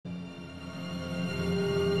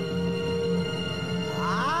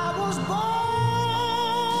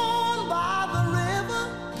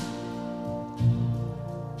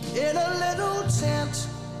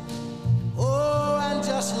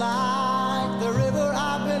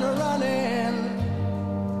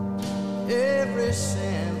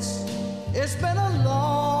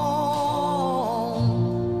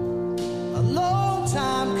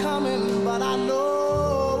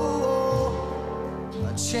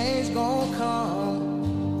change gonna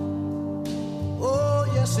come. Oh,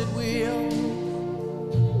 yes it will.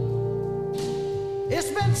 It's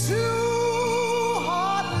been too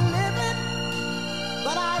hard living,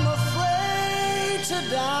 but I'm afraid to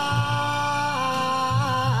die.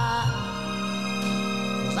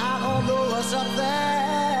 'Cause I don't know what's up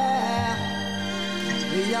there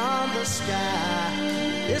beyond the sky.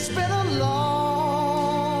 It's been a long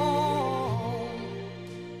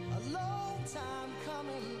time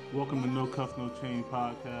coming. Welcome to No Cuff, No Chain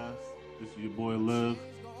podcast. This is your boy Liv.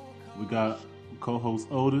 We got co-host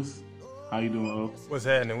Otis. How you doing, Otis? What's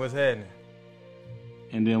happening?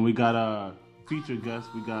 And then we got a featured guest.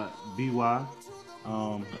 We got BY.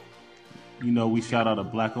 We shout out a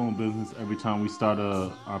black-owned business every time we start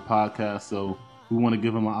our podcast. So we want to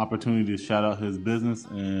give him an opportunity to shout out his business,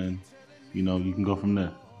 and you can go from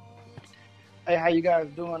there. Hey, how you guys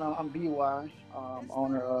doing? I'm BY,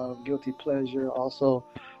 owner of Guilty Pleasure, also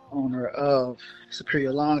owner of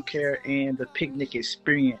Superior Lawn Care and the Picnic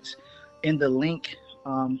Experience. In the link,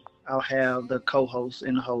 I'll have the co-host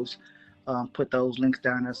and the host put those links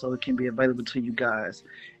down there so it can be available to you guys.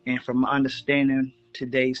 And from my understanding,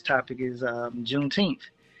 today's topic is Juneteenth,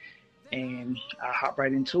 and I'll hop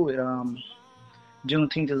right into it.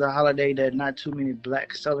 Juneteenth is a holiday that not too many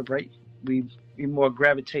blacks celebrate. We more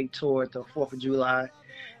gravitate toward the 4th of July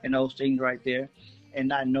and those things right there, and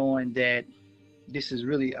not knowing that this is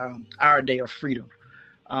really our day of freedom.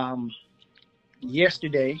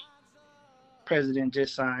 Yesterday, President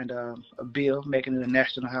just signed a bill making it a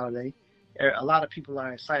national holiday. A lot of people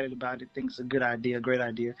are excited about it, think it's a good idea, a great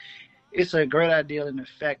idea. It's a great idea in the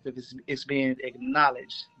fact that it's being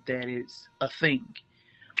acknowledged that it's a thing.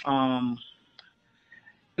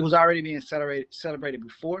 It was already being celebrated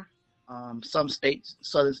before. Some states,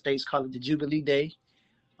 southern states, call it the Jubilee Day.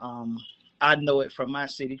 I know it from my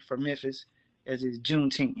city, from Memphis, as it's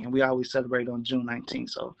Juneteenth, and we always celebrate on June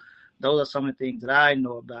 19th. So those are some of the things that I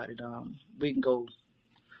know about it. We can go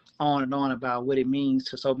on and on about what it means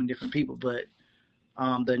to so many different people, but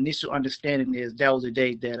the initial understanding is that was the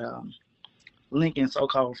day that Lincoln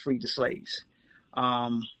so-called freed the slaves.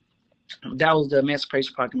 That was the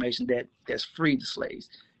Emancipation Proclamation that's freed the slaves.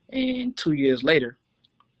 And 2 years later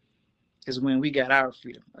is when we got our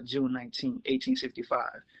freedom, June 19,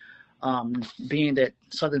 1865. Being that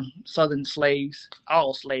southern slaves,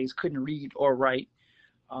 all slaves, couldn't read or write,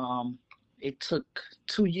 it took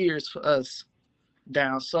 2 years for us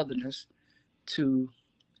down Southerners to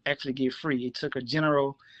actually get free. It took a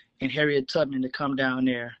general and Harriet Tubman to come down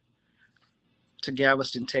there to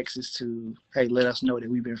Galveston, Texas to, hey, let us know that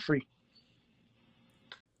we've been free.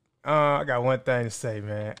 I got one thing to say,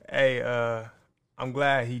 man. Hey, I'm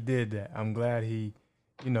glad he did that. I'm glad he,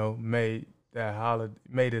 made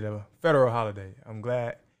it a federal holiday. I'm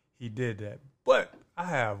glad he did that. But I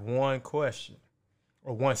have one question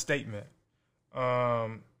or one statement.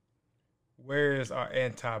 Where is our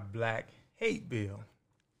anti-black hate bill?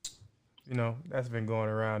 That's been going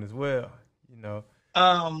around as well.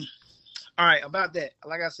 All right, about that.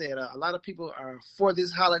 Like I said, a lot of people are for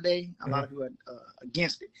this holiday. A lot of people are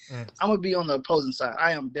against it. I'm going to be on the opposing side.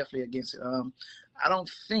 I am definitely against it. I don't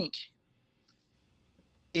think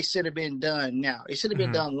it should have been done now. It should have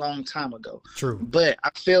been done a long time ago. True. But I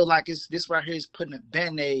feel like this right here is putting a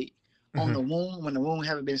Band-Aid on the wound when the wound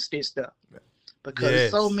haven't been stitched up. Because there's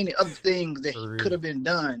so many other things that could have been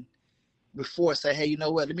done before. Say, hey, you know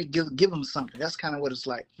what? Let me give them something. That's kind of what it's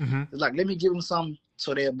like. It's like, let me give them something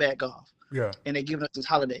so they'll back off. Yeah. And they're giving us this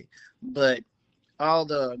holiday. But all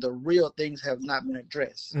the real things have not been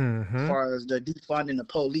addressed. As far as the defunding the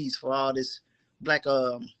police for all this black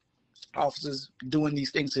officers doing these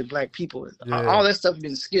things to black people. Yeah. All that stuff has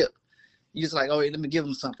been skipped. You just like, oh, let me give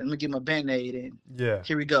them something. Let me give them a Band-Aid, and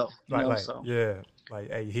here we go. Like,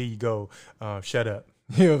 hey, here you go. Shut up.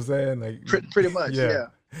 You know what I'm saying? Like, pretty much, yeah.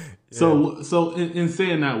 So in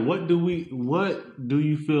saying that, what do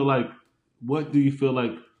you feel like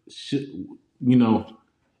should,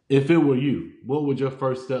 if it were you, what would your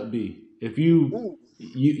first step be? If you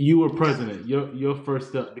were president, your first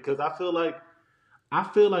step, because I feel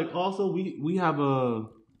like also we have a,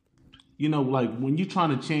 like when you're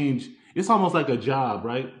trying to change, it's almost like a job,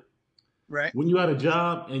 right? Right. When you had a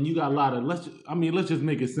job and you got a lot of, let's just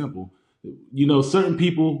make it simple. Certain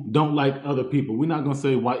people don't like other people. We're not going to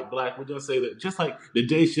say white, black. We're going to say that just like the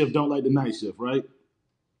day shift don't like the night shift, right?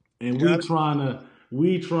 And we trying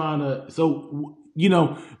to, so,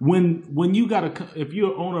 when you if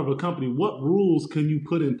you're owner of a company, what rules can you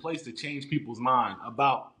put in place to change people's mind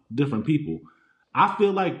about different people? I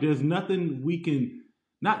feel like there's nothing we can,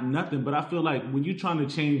 not nothing, but I feel like when you're trying to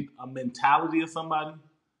change a mentality of somebody,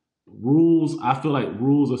 rules. I feel like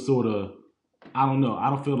rules are sort of. I don't know. I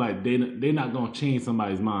don't feel like they're not gonna change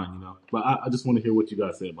somebody's mind, you know. But I just want to hear what you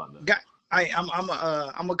guys say about that. I'm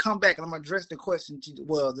gonna come back and I'm gonna address the question.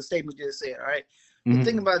 The statement you just said. All right. Mm-hmm. But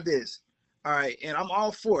think about this. All right, and I'm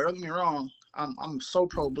all for it. Don't get me wrong. I'm so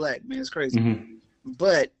pro-black, man. It's crazy. Mm-hmm.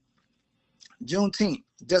 But Juneteenth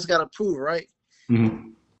just got approved, right? Mm-hmm.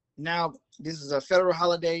 Now this is a federal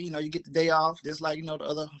holiday. You know, you get the day off, just like the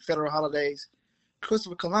other federal holidays.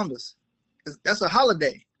 Christopher Columbus, that's a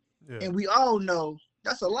holiday, and we all know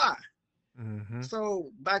that's a lie. Mm-hmm.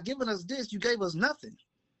 So by giving us this, you gave us nothing.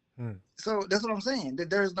 So that's what I'm saying. That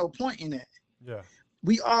there is no point in that. Yeah.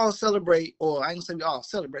 We all celebrate, or I ain't say we all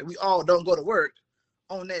celebrate. We all don't go to work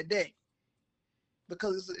on that day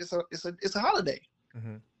because it's a holiday.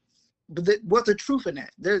 Mm-hmm. But what's the truth in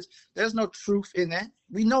that? There's no truth in that.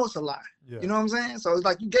 We know it's a lie. Yeah. You know what I'm saying? So it's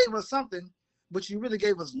like you gave us something, but you really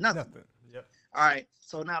gave us nothing. Yep. All right.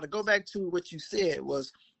 So now to go back to what you said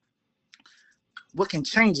was what can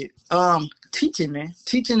change it? Teaching, man.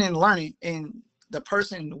 Teaching and learning, and the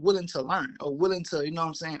person willing to learn or willing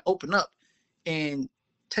to, open up and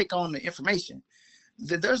take on the information.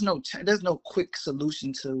 There's no quick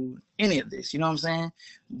solution to any of this. You know what I'm saying?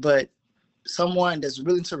 But someone that's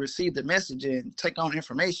willing to receive the message and take on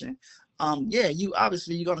information, you're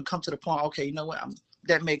going to come to the point. Okay, you know what?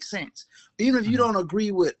 That makes sense. Even if you don't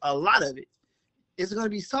agree with a lot of it, it's going to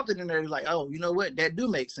be something in there like, oh, you know what? That do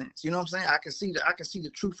make sense. You know what I'm saying? I can see the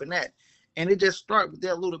truth in that. And it just starts with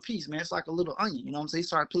that little piece, man. It's like a little onion. You know what I'm saying? You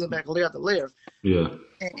start peeling back layer after layer. Yeah.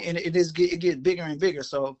 And it gets bigger and bigger.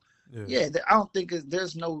 So, I don't think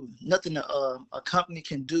there's nothing a company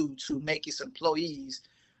can do to make its employees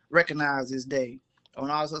recognize this day on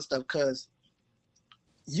all this other stuff, because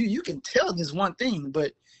you can tell this one thing,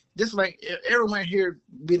 but just like everyone here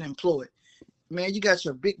being employed, man, you got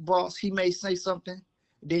your big boss, he may say something.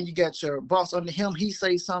 Then you got your boss under him, he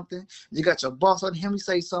say something. You got your boss under him, he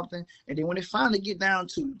say something. And then when it finally get down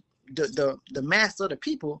to the mass of the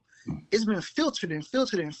people, it's been filtered and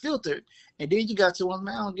filtered and filtered. And then you got your one,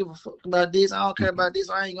 man, I don't give a fuck about this. I don't care about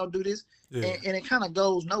this. I ain't gonna do this. Yeah. And it kind of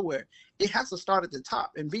goes nowhere. It has to start at the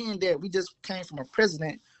top. And being that we just came from a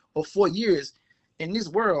president of 4 years in this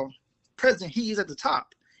world, president, he is at the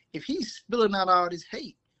top. If he's spilling out all this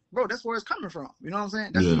hate, bro, that's where it's coming from. You know what I'm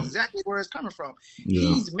saying? That's exactly where it's coming from.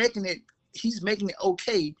 Yeah. He's making it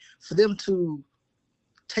okay for them to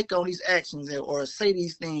take on these actions or say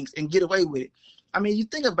these things and get away with it. I mean, you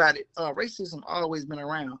think about it, racism always been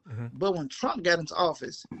around. Mm-hmm. But when Trump got into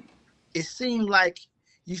office, it seemed like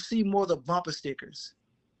you see more of the bumper stickers.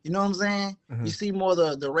 You know what I'm saying? Mm-hmm. You see more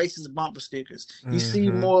of the racist bumper stickers. You see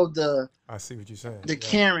more of I see what you're saying. The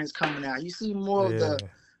Karens coming out. You see more of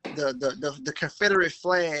the Confederate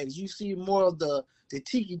flags. You see more of the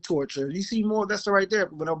tiki torture. You see more. That's right there.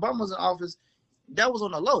 When Obama was in office, that was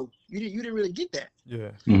on the low. You didn't really get that. Yeah.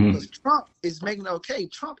 Because Trump is making it okay.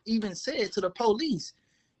 Trump even said to the police,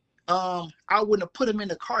 I wouldn't have put him in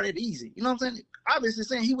the car that easy. You know what I'm saying? Obviously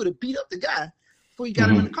saying he would have beat up the guy before he got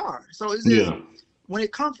him in the car. So it's just, when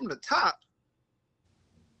it comes from the top,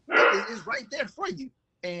 it's right there for you.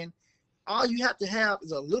 And all you have to have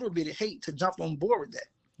is a little bit of hate to jump on board with that.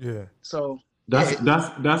 Yeah. So that's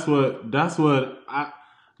what I,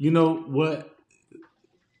 you know what,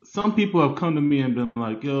 some people have come to me and been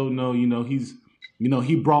like, yo, no,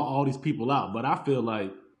 he brought all these people out. But I feel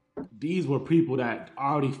like these were people that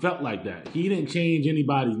already felt like that. He didn't change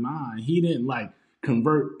anybody's mind. He didn't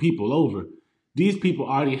convert people over. These people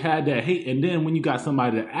already had that hate. And then when you got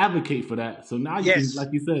somebody to advocate for that, so now you can, like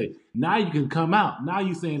you say, now you can come out. Now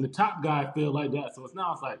you saying the top guy feel like that. So it's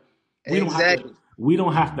like, we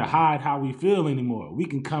don't have to hide how we feel anymore. We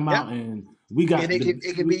can come out and we got it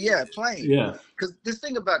can be plain. Yeah. Because just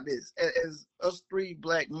think about this, as us three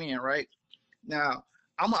black men, right? Now,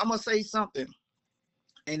 I'm gonna say something,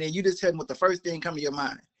 and then you just tell me what the first thing come to your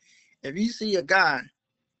mind. If you see a guy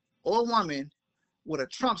or a woman with a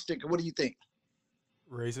Trump sticker, what do you think?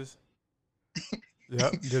 Racist.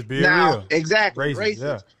 Yep, just being real. Exactly. Racist.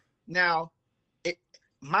 Yeah. Now,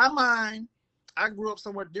 my mind, I grew up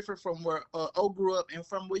somewhere different from where O grew up and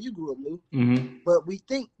from where you grew up, Lou. Mm-hmm. But we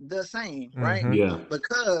think the same, right? Mm-hmm. Yeah.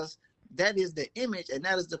 Because that is the image and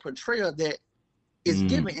that is the portrayal that is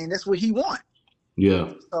given, and that's what he wants.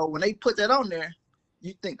 Yeah. So when they put that on there,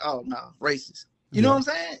 you think, oh no, racist. You know what I'm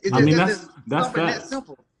saying? It's that's facts. That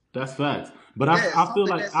simple. That's facts. But I feel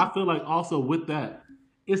like also with that,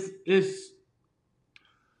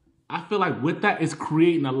 I feel like with that it's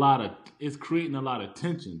creating a lot of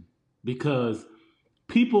tension, because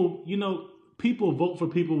people vote for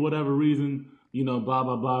people whatever reason, blah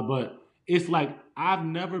blah blah. But it's like I've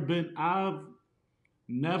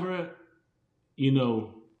never, you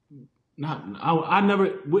know, not I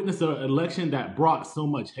never witnessed an election that brought so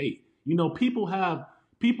much hate. You know, people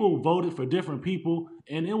voted for different people,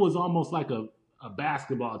 and it was almost like a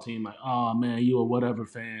basketball team. Like, oh man, you a whatever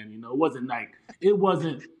fan. You know, it wasn't like it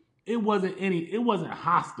wasn't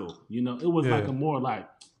hostile. You know, it was like Yeah. a more like,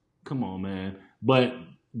 come on, man. But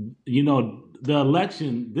you know,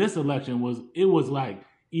 this election was like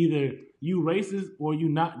either you racist or you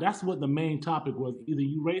not. That's what the main topic was. Either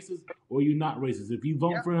you racist or you not racist. If you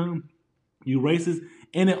vote Yep. for him, you racist.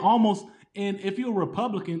 And it almost, and if you're a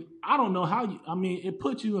Republican, I don't know how you, I mean, it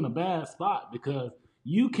puts you in a bad spot because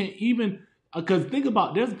you can't even, because think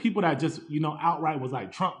about, there's people that just, you know, outright was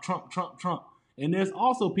like Trump, Trump, Trump, Trump. And there's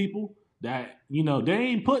also people that, you know, they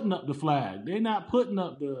ain't putting up the flag. They're not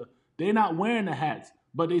wearing the hats,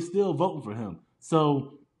 but they still voting for him.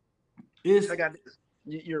 So it's, I got this.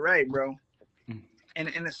 You're right, bro. And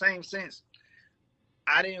in the same sense,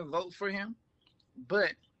 I didn't vote for him,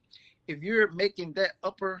 but if you're making that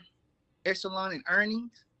upper echelon in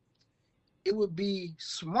earnings, it would be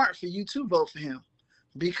smart for you to vote for him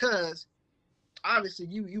because obviously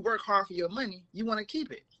you work hard for your money, you want to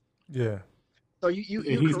keep it. Yeah. So you're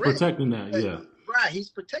he's correct. protecting that. Yeah. Right, he's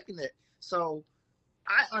protecting it. So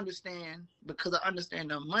I understand because I understand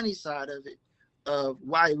the money side of it, of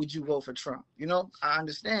why would you vote for Trump? You know, I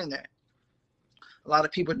understand that. A lot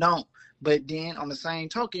of people don't. But then on the same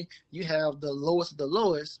token, you have the lowest of the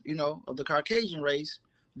lowest, you know, of the Caucasian race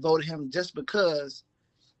voted him just because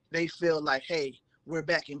they feel like, hey, we're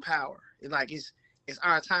back in power. It's like it's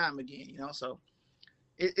our time again, you know. So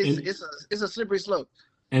it's a slippery slope.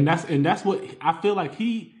 And that's what I feel like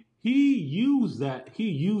he used that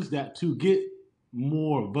to get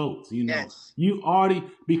more votes. You know, Yes. you already,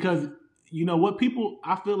 because you know what people,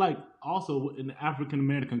 I feel like also in the African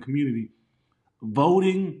American community,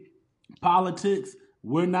 voting, politics,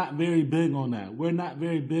 we're not very big on that. We're not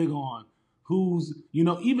very big on who's, you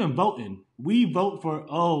know, even voting. We vote for,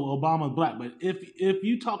 oh, Obama's black, but if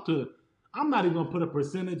you talk to, I'm not even gonna put a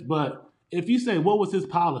percentage, but if you say what was his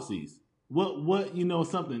policies, what you know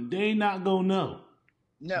something, they not gonna know.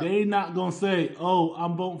 No. They not gonna say, "Oh,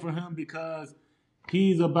 I'm voting for him because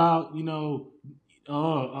he's about you know,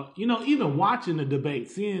 even watching the debate,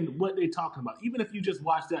 seeing what they're talking about. Even if you just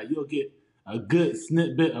watch that, you'll get a good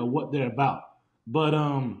snippet of what they're about." But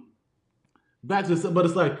but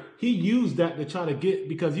it's like he used that to try to get,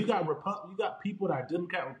 because you got people that are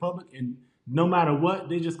Democrat, Republican, and no matter what,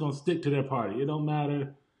 they just gonna stick to their party. It don't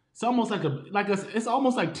matter. It's almost it's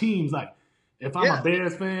almost like teams. Like if I'm a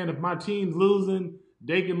Bears fan, if my team's losing,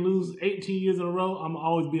 they can lose 18 years in a row. I'm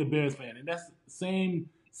always be a Bears fan, and that's the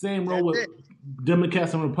same role with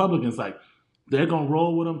Democrats and Republicans. Like they're gonna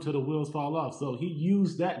roll with them till the wheels fall off. So he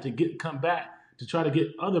used that to come back to try to get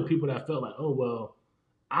other people that felt like, oh well,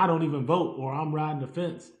 I don't even vote, or I'm riding the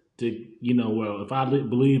fence to, you know, well, if I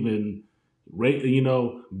believe in, you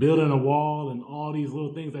know, building a wall and all these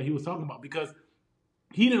little things that he was talking about, because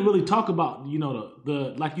he didn't really talk about, you know,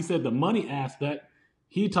 the like you said, the money aspect.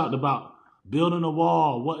 He talked about building a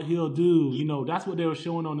wall, what he'll do. You know, that's what they were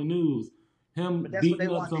showing on the news. Him But that's what they beating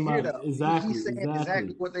up want to somebody. hear, though. Exactly. He's saying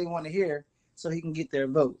exactly what they want to hear so he can get their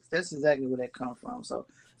votes. That's exactly where that comes from. So,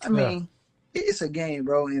 I mean, it's a game,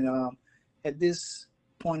 bro. And at this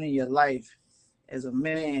point in your life, as a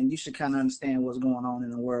man, you should kind of understand what's going on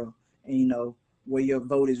in the world and, you know, where your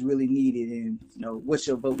vote is really needed and, you know, what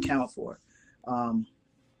your vote count for.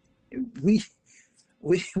 We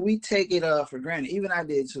take it for granted. Even I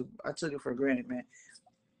did too. I took it for granted, man.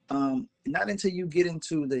 Not until you get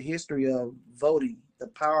into the history of voting, the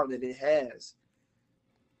power that it has,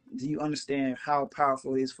 do you understand how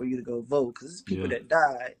powerful it is for you to go vote? Because it's people that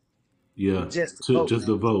died just to vote. Just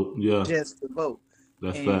to vote. Yeah. Just to vote.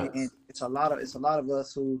 That's facts. And it's a lot of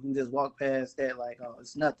us who just walk past that like, oh,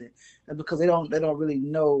 it's nothing. And because they don't really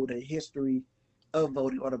know the history of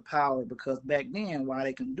voting or the power, because back then why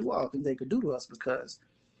they can do all the things they could do to us, because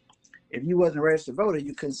if you wasn't a registered voter,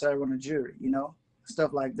 you couldn't serve on a jury, you know,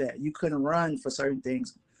 stuff like that. You couldn't run for certain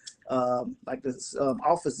things, like the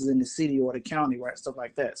offices in the city or the county, right? Stuff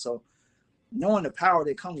like that. So knowing the power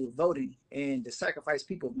that comes with voting and the sacrifice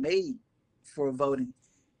people made for voting,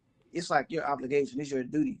 it's like your obligation, it's your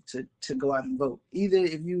duty to go out and vote. Either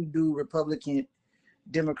if you do Republican,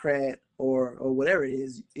 Democrat, or whatever it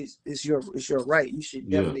is, it's your right. You should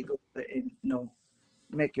definitely go and, you know,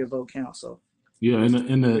 make your vote count. So yeah,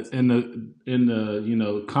 in the you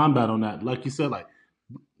know, combat on that, like you said, like,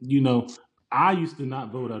 you know, I used to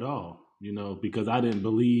not vote at all, you know, because I didn't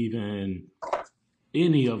believe in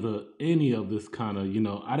any of this kind of, you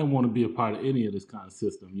know, I didn't want to be a part of any of this kind of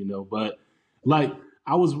system, you know. But like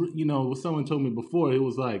I was, someone told me before, it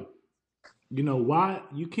was like, why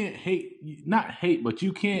you can't not hate, but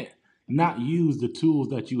you can't not use the tools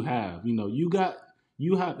that you have.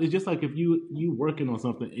 You have, it's just like if you working on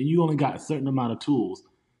something and you only got a certain amount of tools,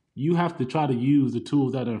 you have to try to use the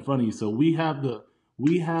tools that are in front of you. So we have,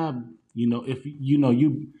 if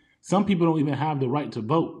some people don't even have the right to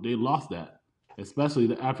vote. They lost that, especially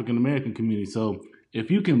the African American community. So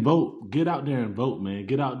if you can vote, get out there and vote, man.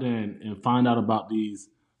 Get out there and find out about these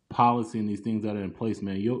policy and these things that are in place,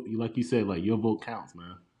 man. You like you said, like your vote counts,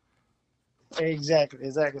 man.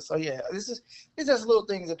 Exactly. So yeah, it's just little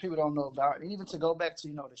things that people don't know about. And even to go back to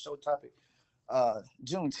the show topic,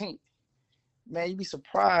 Juneteenth, man, you'd be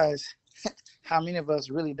surprised how many of us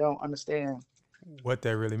really don't understand what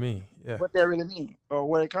that really mean. Yeah. What that really mean, or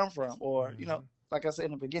where it come from, or like I said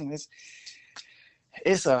in the beginning,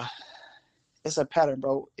 it's a pattern,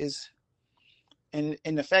 bro. And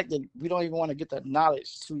the fact that we don't even want to get the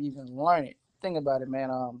knowledge to even learn it. Think about it, man.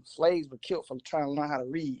 Slaves were killed for trying to learn how to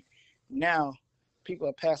read. Now, people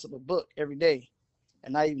are pass up a book every day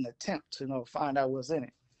and not even attempt to find out what's in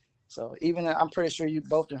it. So even I'm pretty sure you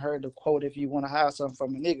both have heard the quote: "If you want to hide something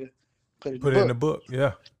from a nigga, put it in the book."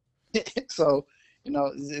 Yeah. So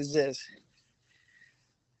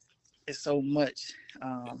it's so much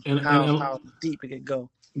how deep it could go.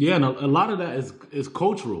 Yeah, and a lot of that is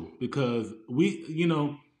cultural, because we,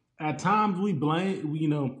 at times we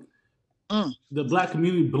blame, the Black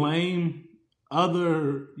community blame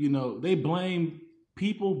other, they blame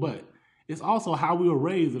people, but it's also how we were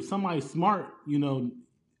raised. If somebody's smart,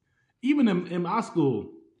 even in my school,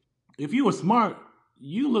 if you were smart,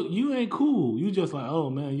 you ain't cool. You just like, oh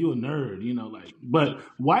man, you a nerd, but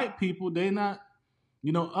white people, they not.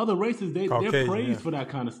 Other races, they're praised for that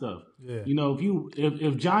kind of stuff. Yeah.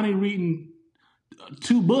 If Johnny reading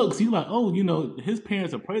 2 books, he's like, oh, his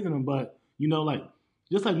parents are praising him. But,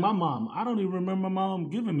 just like my mom, I don't even remember my mom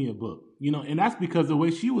giving me a book, and that's because of the way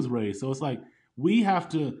she was raised. So it's like, we have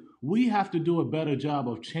to do a better job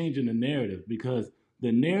of changing the narrative, because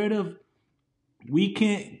the narrative, we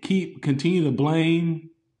can't continue to blame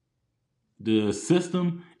the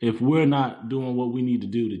system if we're not doing what we need to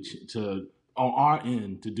do to on our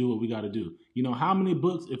end to do what we got to do. How many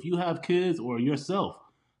books, if you have kids or yourself,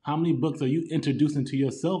 how many books are you introducing to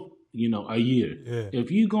yourself, a year? Yeah.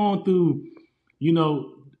 If you going through,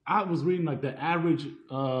 I was reading like the average,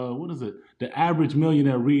 the average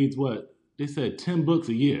millionaire reads what? They said 10 books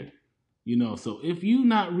a year, So if you're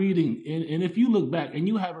not reading, and if you look back and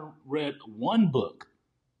you haven't read one book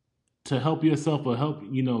to help yourself or help,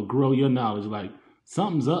 grow your knowledge, like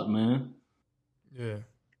something's up, man. Yeah.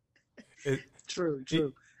 True.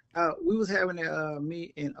 We was having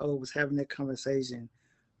me and O was having that conversation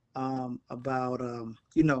about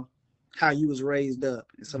how you was raised up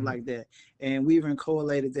and stuff like that, and we even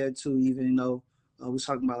correlated that to even we was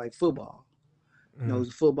talking about like football.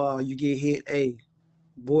 Football, you get hit, hey,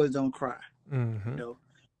 boys don't cry.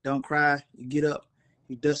 Don't cry. You get up,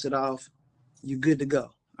 you dust it off, you good to go.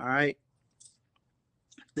 All right.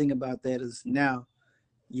 Thing about that is now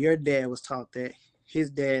your dad was taught that. His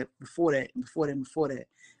dad before that,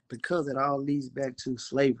 because it all leads back to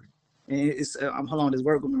slavery. And it's hold on, this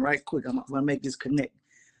work with me right quick. I'm gonna make this connect.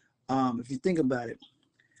 If you think about it,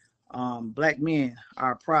 Black men,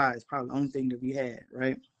 our pride is probably the only thing that we had,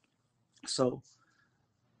 right? So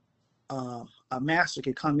a master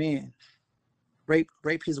could come in, rape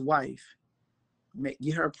his wife,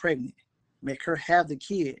 get her pregnant, make her have the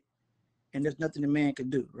kid, and there's nothing the man could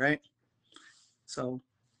do, right? So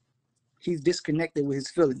he's disconnected with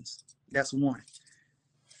his feelings. That's one.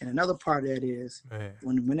 And another part of that is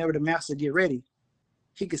whenever the master get ready,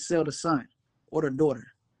 he could sell the son or the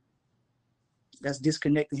daughter. That's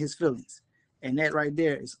disconnecting his feelings. And that right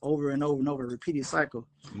there is over and over and over, a repeated cycle.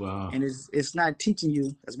 Wow. And it's not teaching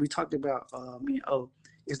you, as we talked about,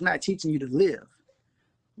 it's not teaching you to live.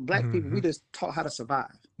 Black people, we just taught how to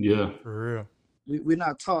survive. Yeah. For real. We're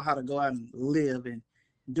not taught how to go out and live and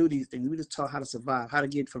do these things. We just taught how to survive, how to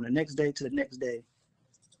get from the next day to the next day,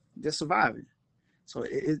 just surviving. So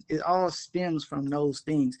it all stems from those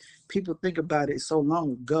things. People think about it so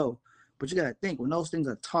long ago, but you got to think, when those things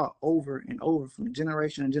are taught over and over from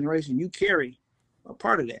generation to generation, you carry a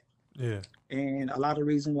part of that. Yeah. And a lot of the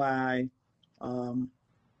reason why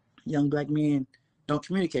young Black men don't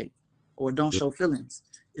communicate or don't show feelings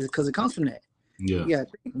is because it comes from that. Yeah. Yeah.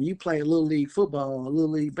 When you play Little League football,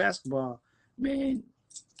 Little League basketball, man,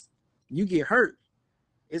 you get hurt.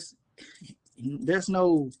 There's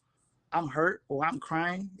no I'm hurt or I'm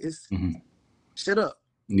crying. It's shut up.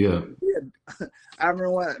 Yeah. I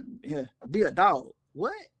remember be a dog.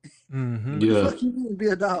 What? Yeah. What you mean be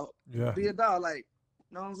a dog? Yeah. Be a dog. Like,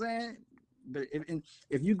 You know what I'm saying? But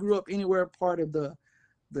if you grew up anywhere part of the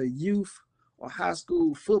youth or high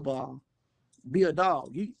school football, be a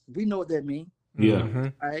dog. We know what that means. Yeah, Mm-hmm.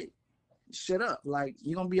 All right, shut up. Like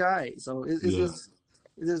you're gonna be all right. So yeah, it's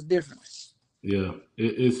just different. yeah.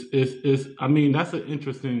 It's. I mean, that's an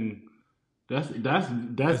interesting. That's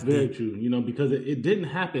That's very deep. true. You know, because it didn't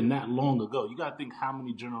happen that long ago. You got to think how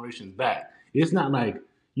many generations back. It's not like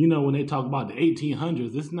when they talk about the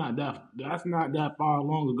 1800s. It's not that. That's not that far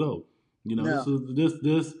long ago. This No, was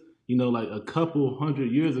this. Like a couple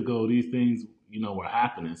hundred years ago, these things were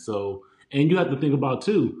happening. So, and you have to think about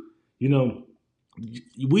too. You know,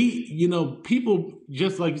 people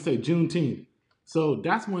just like you say, Juneteenth. So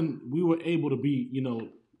that's when we were able to be,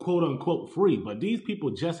 quote unquote free. But these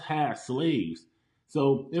people just had slaves.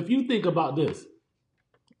 So if you think about this,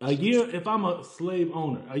 if I'm a slave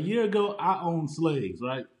owner, a year ago I owned slaves,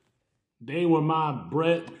 right? They were my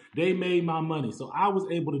bread. They made my money. So I was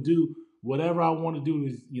able to do whatever I want to do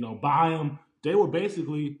is, buy them. They were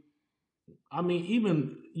basically, I mean,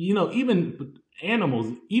 even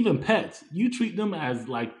animals, even pets, you treat them as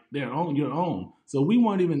like your own. So we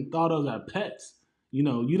weren't even thought of as pets. You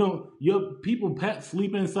don't, your people, pets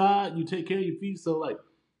sleep inside, you take care of your feet. So like,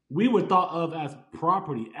 we were thought of as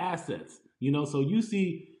property, assets, so you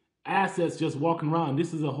see assets just walking around.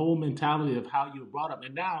 This is a whole mentality of how you were brought up.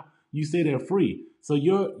 And now you say they're free. So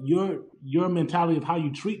your mentality of how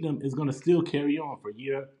you treat them is going to still carry on for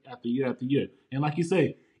year after year after year. And like you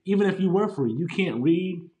say, even if you were free, you can't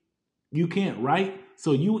read, you can't write,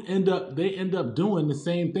 so they end up doing the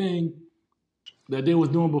same thing that they was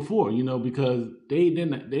doing before, because they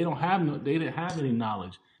didn't have any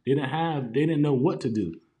knowledge. They didn't know what to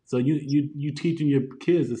do. So you teaching your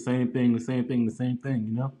kids the same thing,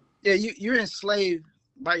 yeah, you're enslaved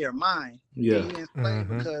by your mind. Yeah. And you're enslaved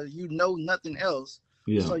Mm-hmm. because you know nothing else.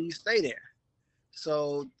 Yeah. So you stay there.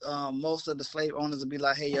 So most of the slave owners will be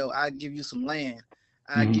like, hey, yo, I give you some land.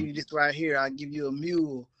 I Mhm. give you this right here. I give you a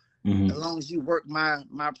mule. Mhm. As long as you work my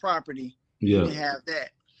property, Yeah. you can have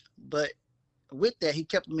that. But with that, he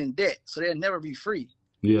kept them in debt. So they'll never be free.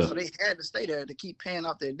 Yeah. So they had to stay there to keep paying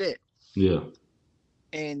off their debt. Yeah.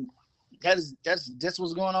 And that's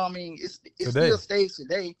what's going on. I mean, it Today. still stays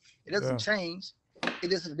today. It doesn't Yeah. change.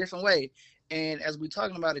 It is a different way. And as we're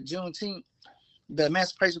talking about it, Juneteenth, the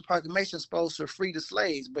Emancipation Proclamation is supposed to free the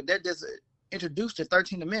slaves, but that just introduced the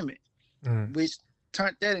 13th Amendment, Mm. which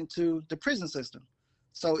turned that into the prison system.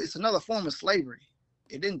 So it's another form of slavery.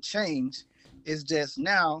 It didn't change. It's just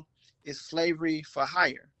now it's slavery for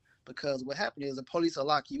hire. Because what happened is the police will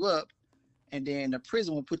lock you up, and then the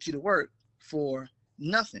prison will put you to work for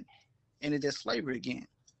nothing, and it's just slavery again.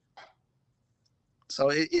 So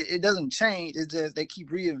it doesn't change. It's just they keep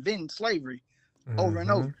reinventing slavery over and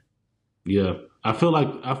Mhm. over. Yeah. I feel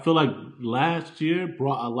like last year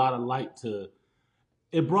brought a lot of light to.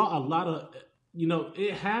 It brought a lot of.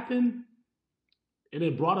 It happened, and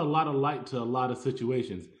it brought a lot of light to a lot of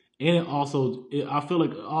situations. And I feel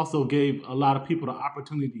like it also gave a lot of people the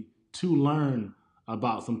opportunity to learn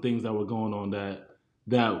about some things that were going on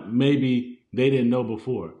that maybe they didn't know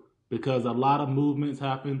before. Because a lot of movements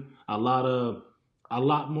happened, a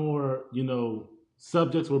lot more,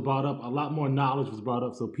 subjects were brought up, a lot more knowledge was brought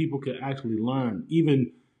up, so people could actually learn.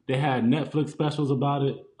 Even they had Netflix specials about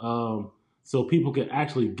it, so people could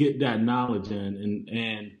actually get that knowledge in,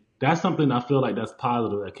 and that's something I feel like that's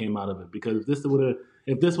positive that came out of it. Because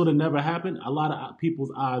if this would have never happened, a lot of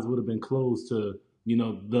people's eyes would have been closed to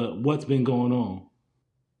the what's been going on.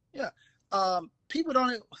 Yeah. People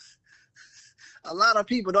don't. A lot of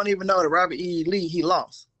people don't even know that Robert E. Lee, he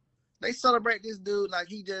lost. They celebrate this dude like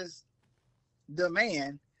he just the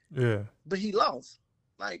man, Yeah. but he lost.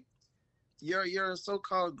 Like your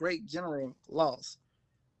so-called great general lost.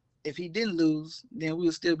 If he didn't lose, then we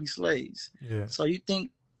would still be slaves. Yeah. So you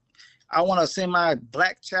think I want to send my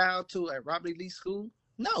black child to a Robert E. Lee school?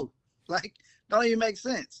 No, like don't even make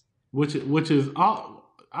sense. Which is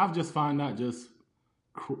all I've just find that just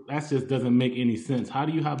doesn't make any sense. How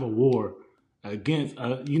do you have a war against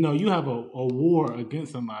you have a war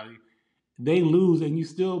against somebody, they lose, and you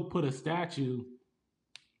still put a statue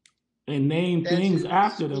and name things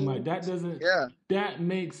after them? Like that doesn't. Yeah.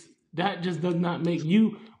 That just does not make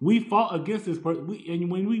you. We fought against this person, and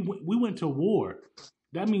when we went to war,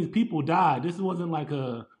 that means people died. This wasn't like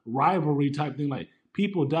a rivalry type thing. Like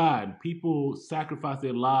people died, people sacrificed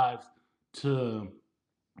their lives to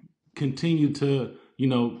continue to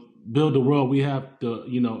build the world we have, the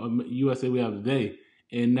USA we have today.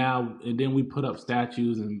 And then we put up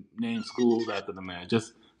statues and name schools after the man.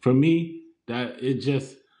 Just for me, that it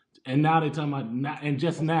just, and now they're talking about, and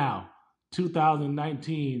just now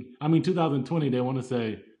 2019, I mean 2020, they want to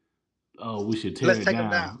say, "Oh, we should tear Let's it take them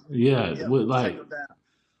down." down. Yeah, Yeah, with let's take like, them down.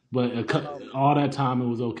 but Um, all that time it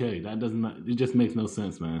was okay. That doesn't. It just makes no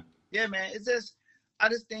sense, man. yeah, man. It's just I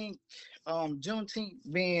just think Juneteenth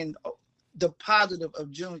being the positive of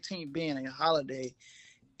Juneteenth being a holiday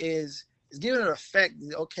is giving it a fact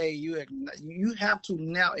that okay, you have to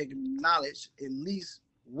now acknowledge at least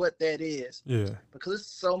what that is Yeah. because there's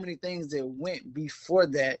so many things that went before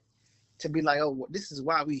that to be like, oh, well, this is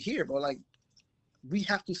why we here, but like we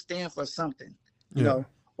have to stand for something, you Yeah. know,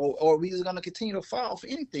 or we are gonna continue to fall for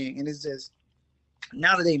anything. And it's just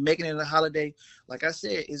now that they making it a holiday, like I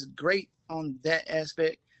said, it's great on that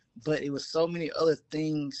aspect, but it was so many other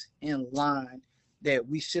things in line that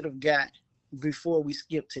we should have got before we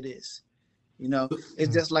skipped to this. You know,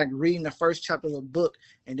 it's just like reading the first chapter of a book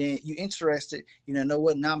and then you interested, know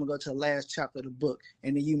what, now I'm gonna go to the last chapter of the book.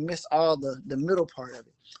 And then you miss all the middle part of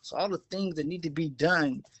it. So all the things that need to be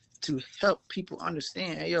done to help people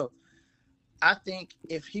understand, hey yo, I think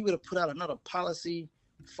if he would have put out another policy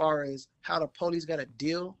as far as how the police gotta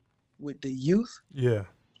deal with the youth, Yeah.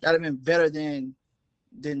 that'd have been better than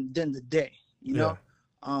the day, you know.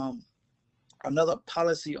 Another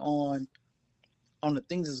policy on the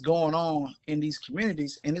things that's going on in these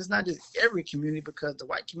communities, and it's not just every community because the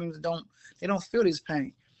white communities don't feel this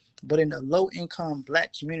pain, but in the low income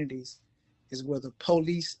black communities is where the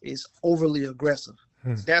police is overly aggressive.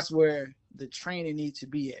 That's where the training needs to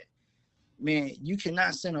be at. Man, you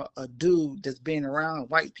cannot send a dude that's been around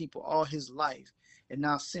white people all his life and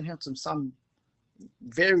now send him to some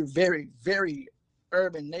very, very, very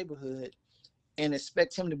urban neighborhood and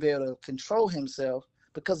expect him to be able to control himself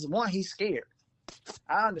because one, he's scared.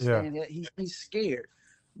 I understand that he's scared,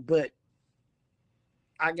 but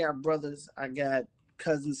I got brothers, I got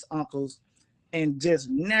cousins, uncles, and just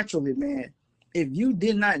naturally, man, if you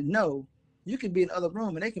did not know, you could be in the other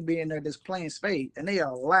room and they can be in there just playing spades and they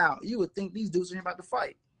are loud. You would think these dudes are about to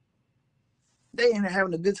fight. They ain't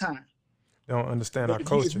having a good time. They don't understand But our if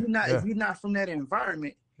culture. you're not from that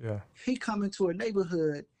environment, he come into a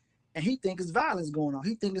neighborhood and he think it's violence going on.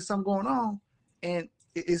 He think it's something going on, and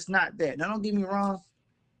it's not that. Now, don't get me wrong.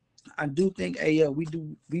 I do think, we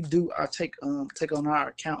do take on our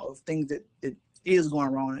account of things that is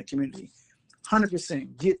going wrong in the community.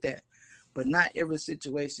 100% get that, but not every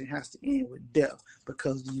situation has to end with death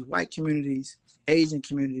because the white communities, Asian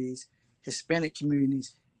communities, Hispanic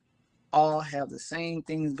communities all have the same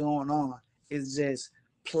things going on. It's just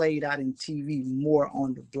played out in TV more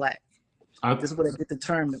on the black. This is where they get the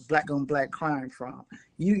term the black on black crime from.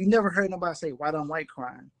 You never heard nobody say white on white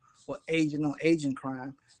crime or Asian on Asian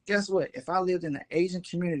crime. Guess what? If I lived in an Asian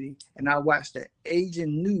community and I watched the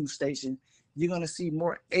Asian news station, you're going to see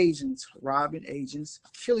more Asians robbing Asians,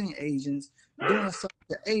 killing Asians, doing something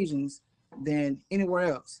to Asians than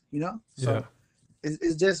anywhere else, So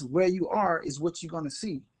it's just where you are is what you're going to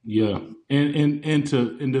see. Yeah. And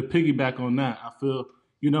to piggyback on that, I feel,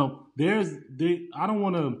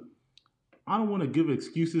 I don't want to give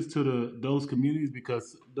excuses to those communities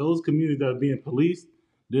because those communities that are being policed,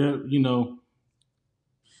 they're,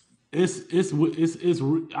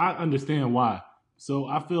 I understand why. So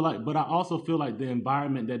I feel like, but I also feel like the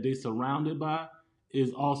environment that they surrounded by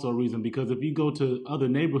is also a reason because if you go to other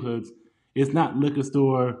neighborhoods, it's not liquor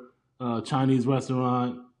store, Chinese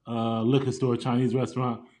restaurant, liquor store, Chinese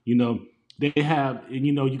restaurant. They have, and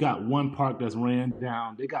you got one park that's ran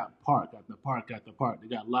down. They got park after park after park. They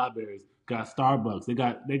got libraries, got Starbucks.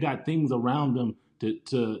 They got things around them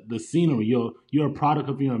to the scenery. You're a product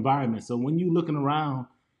of your environment. So when you looking around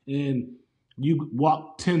and you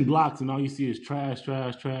walk 10 blocks and all you see is trash,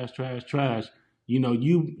 trash, trash, trash, trash, your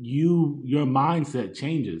mindset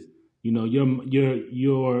changes.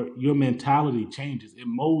 Your mentality changes. It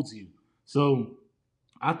molds you. So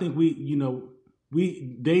I think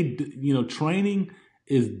training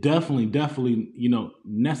is definitely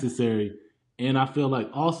necessary, and I feel like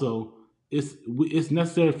also it's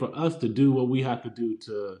necessary for us to do what we have to do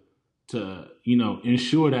to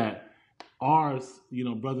ensure that ours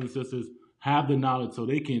brothers and sisters have the knowledge so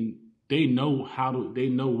they know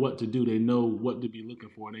what to do, they know what to be looking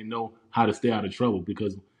for, and they know how to stay out of trouble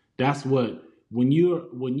because that's what when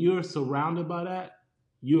you're surrounded by that,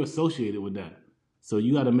 you're associated with that. So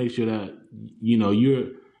you got to make sure that you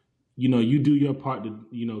do your part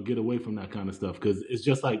to get away from that kind of stuff because it's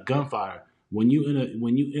just like gunfire. When you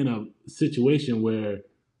in a situation where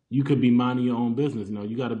you could be minding your own business,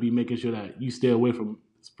 you got to be making sure that you stay away from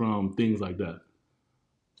things like that.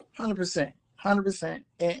 100%,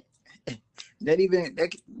 and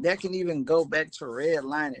that can even go back to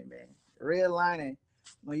redlining, man. Redlining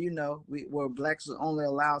when where blacks are only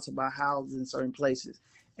allowed to buy houses in certain places.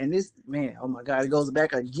 And this man, oh my God, it goes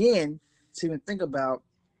back again to even think about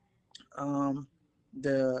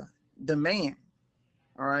the man.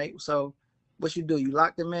 All right. So what you do, you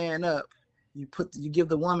lock the man up, you give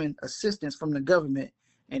the woman assistance from the government,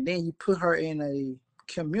 and then you put her in a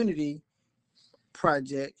community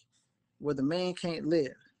project where the man can't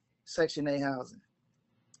live, Section 8 housing.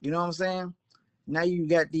 You know what I'm saying? Now you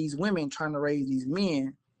got these women trying to raise these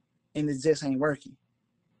men, and it just ain't working.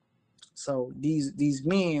 So these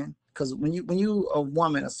men, because when you a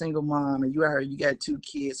woman, a single mom, and you got 2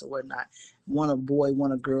 kids or whatnot, one a boy,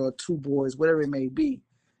 one a girl, 2 boys, whatever it may be,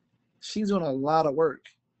 she's doing a lot of work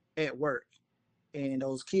at work, and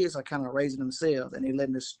those kids are kind of raising themselves, and they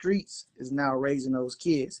letting the streets is now raising those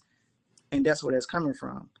kids, and that's where that's coming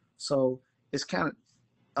from. So it's kind of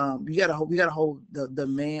we gotta hold the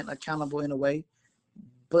man accountable in a way,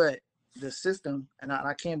 but the system, and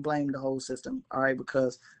I can't blame the whole system, all right,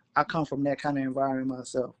 because I come from that kind of environment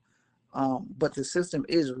myself. But the system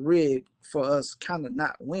is rigged for us kind of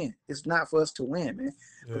not win. It's not for us to win, man.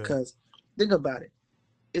 Yeah. Because think about it.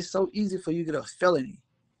 It's so easy for you to get a felony.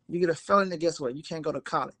 You get a felony, guess what? You can't go to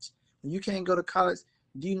college. When you can't go to college,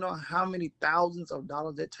 do you know how many thousands of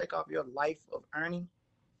dollars that take off your life of earning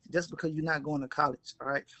just because you're not going to college, all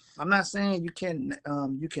right? I'm not saying you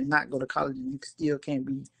cannot go to college and you still can't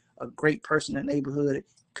be a great person in the neighborhood,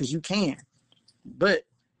 because you can. But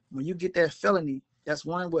when you get that felony, that's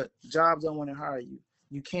one what jobs don't want to hire you.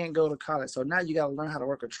 You can't go to college. So now you got to learn how to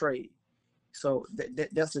work a trade. So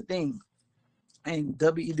that's the thing. And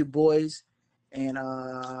W.E. Du Bois and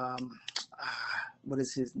what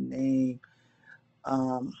is his name?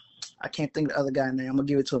 I can't think of the other guy's name. I'm gonna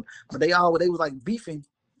give it to him. But they was like beefing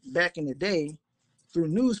back in the day through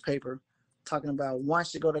newspaper, talking about one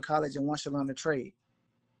should go to college and one should learn a trade.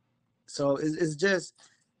 So it's just,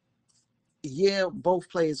 yeah, both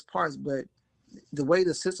play its parts, but the way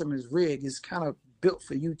the system is rigged is kind of built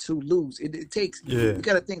for you to lose. It takes, you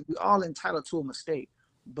got to think, we all entitled to a mistake,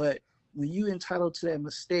 but when you entitled to that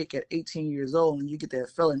mistake at 18 years old and you get that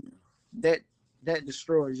felony, that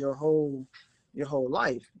destroys your whole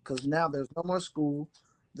life, because now there's no more school,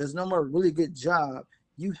 there's no more really good job.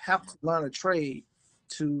 You have to learn a trade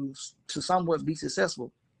to somewhat be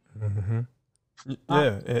successful. Mm-hmm.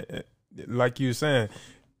 Like you were saying,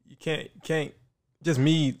 you can't just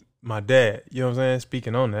me, my dad, you know what I'm saying?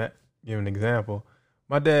 Speaking on that, give an example.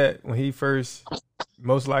 My dad, when he first,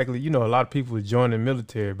 most likely, a lot of people would join the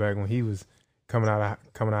military back when he was coming out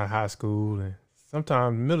of high school and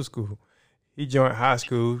sometimes middle school. He joined high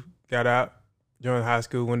school, got out, joined high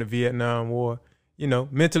school, went to Vietnam War,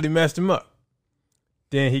 mentally messed him up.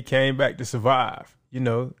 Then he came back to survive,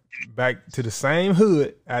 back to the same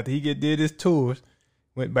hood after he did his tours,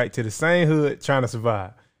 went back to the same hood trying to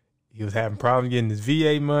survive. He was having problems getting his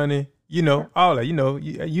VA money, all that,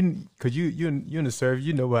 because you in the service,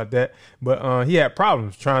 you know about that. But he had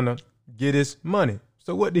problems trying to get his money.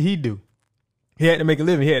 So what did he do? He had to make a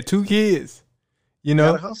living. He had 2 kids,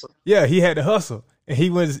 Hustle. Yeah, he had to hustle. And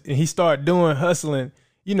he started doing hustling,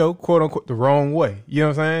 quote unquote, the wrong way. You know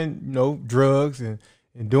what I'm saying? Drugs and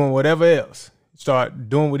doing whatever else. Start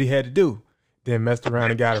doing what he had to do. Then messed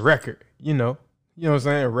around and got a record, You know what I'm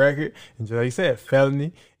saying? A record. And just like you said,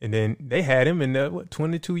 felony. And then they had him in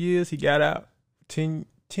 22 years. He got out 10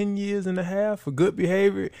 years and a half for good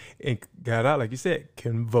behavior and got out, like you said,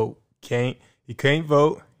 couldn't vote. He can't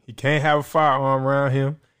vote. He can't have a firearm around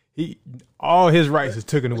him. All his rights is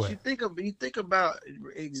taken away. You think about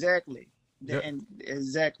exactly. Yep. And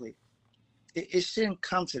exactly. It shouldn't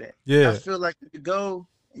come to that. Yeah. I feel like if you go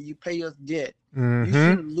and you pay your debt, mm-hmm. you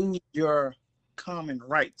shouldn't lose your common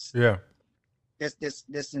rights. Yeah.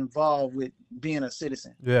 That's involved with being a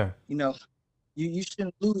citizen. Yeah. You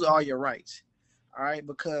shouldn't lose all your rights. All right,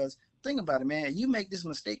 because think about it, man. You make this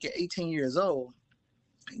mistake at 18 years old,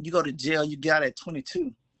 you go to jail, you got at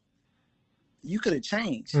 22. You could have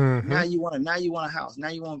changed. Mm-hmm. Now you want a house, now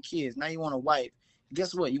you want kids, now you want a wife.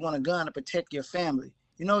 Guess what? You want a gun to protect your family.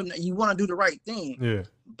 You want to do the right thing. Yeah.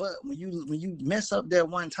 But when you mess up that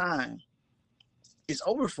one time, it's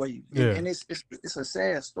over for you. Yeah. And it's a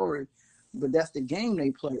sad story, but that's the game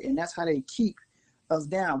they play, and that's how they keep us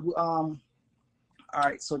down. All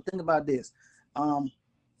right, so think about this.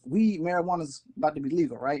 Marijuana is about to be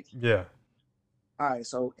legal, right? Yeah. All right,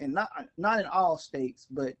 so and not in all states,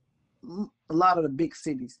 but a lot of the big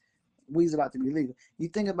cities, weed's about to be legal. You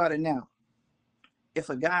think about it now. If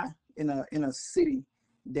a guy in a city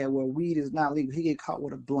where weed is not legal, he get caught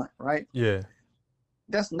with a blunt, right? Yeah.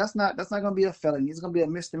 That's not gonna be a felony. It's gonna be a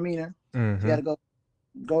misdemeanor. Mm-hmm. You gotta go.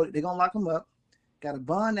 They're gonna lock him up. Got to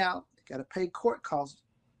bond out. Got to pay court costs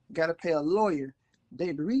got to pay a lawyer.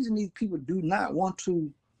 The reason these people do not want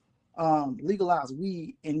to legalize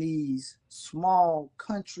weed in these small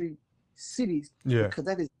country cities, because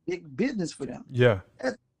that is big business for them. Yeah,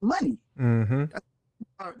 that's money. Mm-hmm.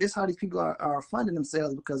 That's how these people are funding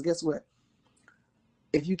themselves. Because guess what?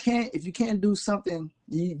 If you can't do something,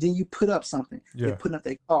 then you put up something. Yeah. They're putting up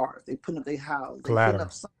their cars. They putting up their house. They Collateral. putting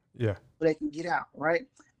up something. Yeah. So they can get out, right?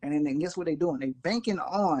 And then guess what they're doing? They banking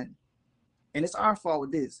on, and it's our fault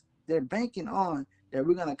with this. They're banking on that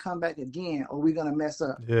we're gonna come back again, or we're gonna mess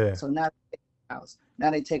up. Yeah. So now they take the house.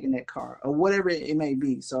 Now they taking that car, or whatever it may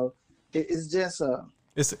be. So it's just a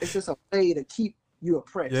way to keep you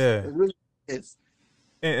oppressed. Yeah. It really is.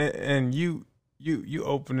 And you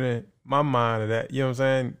opening my mind to that. You know what I'm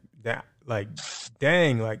saying? That, like,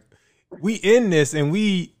 dang, like, we in this, and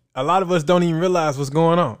a lot of us don't even realize what's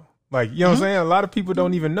going on. Like, you know what I'm saying? A lot of people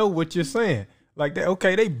don't even know what you're saying. Like,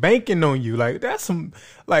 they banking on you. Like, that's some,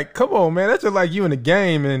 like, come on, man. That's just like you in the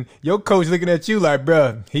game, and your coach looking at you like,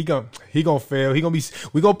 bruh, he gonna fail.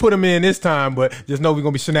 We gonna put him in this time, but just know we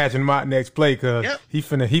gonna be snatching him out next play, cause he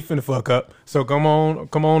finna fuck up. So come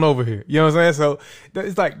on over here. You know what I'm saying? So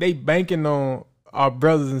it's like they banking on our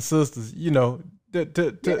brothers and sisters, you know,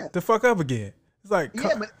 to fuck up again. It's like,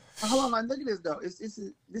 yeah, but hold on, man, look at this though.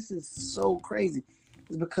 This is so crazy.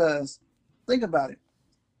 It's because, think about it.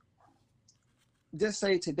 Just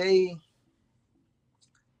say today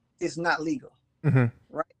it's not legal, mm-hmm.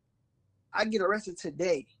 right? I get arrested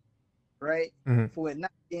today, right, mm-hmm. for it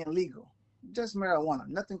not being legal. Just marijuana,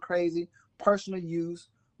 nothing crazy, personal use,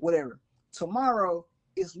 whatever. Tomorrow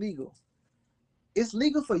it's legal. It's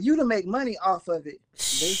legal for you to make money off of it,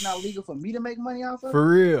 but it's not legal for me to make money off of it. For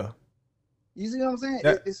real. You see what I'm saying?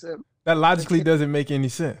 That logically doesn't make any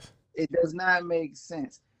sense. It does not make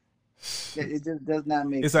sense. It just does not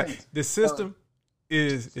make sense. It's like the system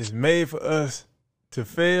is made for us to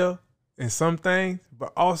fail in some things,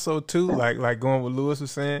 but also too, like going with Lewis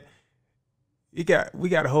was saying, we got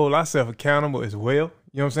to hold ourselves accountable as well.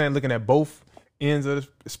 You know what I'm saying? Looking at both ends of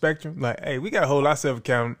the spectrum, like, hey, we got to hold ourselves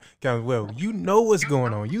accountable as well. You know what's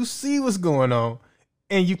going on, you see what's going on,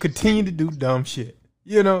 and you continue to do dumb shit.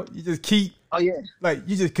 You know, you just keep. Oh yeah. Like,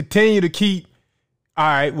 you just continue to keep. All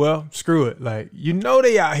right, well, screw it. Like, you know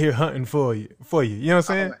they out here hunting for you. You know what I'm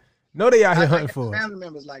saying? No, they out here hunting for family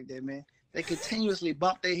members like that, man. They continuously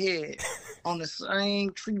bump their head on the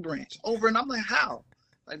same tree branch over, and I'm like, how?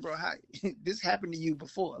 Like, bro, how this happened to you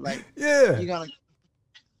before? Like, yeah,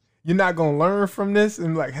 you're not gonna learn from this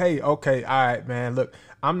and like, hey, okay, all right, man. Look,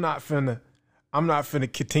 I'm not finna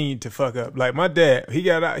continue to fuck up. Like my dad, he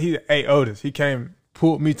got out. Hey, Otis, he came,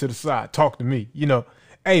 pulled me to the side, talked to me. You know,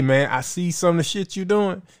 hey, man, I see some of the shit you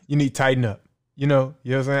doing. You need to tighten up. You know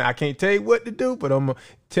what I'm saying? I can't tell you what to do, but I'm going to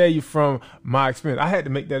tell you from my experience. I had to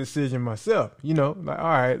make that decision myself, you know, like, all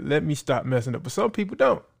right, let me stop messing up. But some people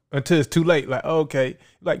don't until it's too late. Like, okay,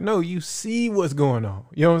 like, no, you see what's going on.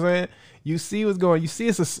 You know what I'm saying? You see what's going on. You see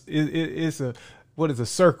it's a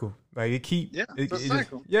circle. Like it keep, it's a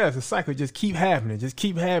cycle. It's a cycle. Just keep happening.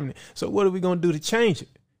 So what are we going to do to change it?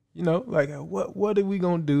 You know, like what are we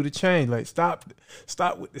going to do to change? Like stop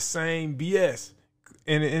with the same BS.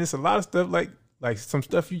 And it's a lot of stuff like some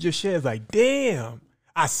stuff you just shared is like, damn,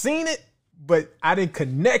 I seen it, but I didn't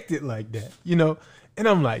connect it like that, you know? And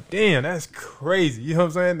I'm like, damn, that's crazy. You know what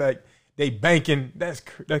I'm saying? Like they banking, that's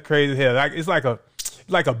crazy as hell. Like it's like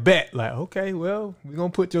a bet. Like, okay, well, we're gonna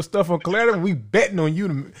put your stuff on collateral and we betting on you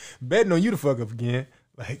to fuck up again.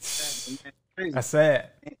 Like that's sad.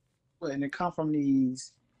 And it come from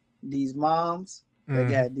these moms that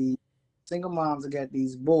got these single moms that got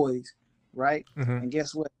these boys, right? Mm-hmm. And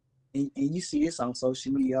guess what? And you see this on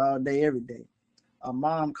social media all day, every day. A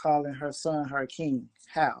mom calling her son her king.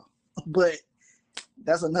 How? But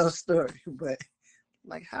that's another story. But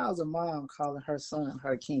like, how's a mom calling her son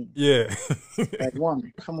her king? Yeah. Like,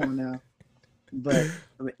 woman, come on now.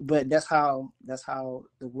 But that's how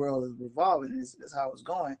the world is revolving. That's how it's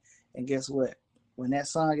going. And guess what? When that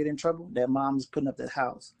son get in trouble, that mom is putting up that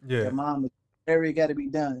house. Yeah. That mom is everything got to be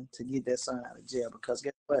done to get that son out of jail. Because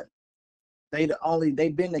guess what?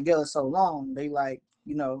 They've been together so long, they like,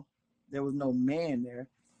 you know, there was no man there.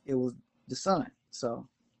 It was the son. So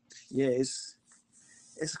yeah, it's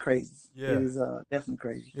crazy. Yeah. It is definitely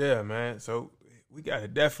crazy. Yeah, man. So we gotta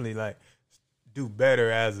definitely like do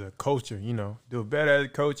better as a culture, you know. Do better as a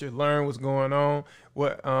culture, learn what's going on.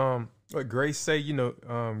 What Grace say, you know,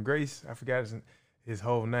 Grace, I forgot his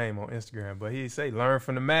whole name on Instagram, but he say learn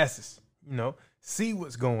from the masses, you know, see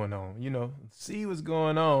what's going on, you know, see what's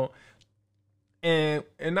going on. And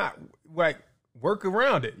not like work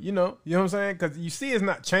around it, you know what I'm saying? Because you see, it's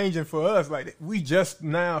not changing for us. Like we just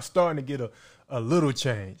now starting to get a little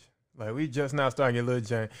change. Like we just now starting to get a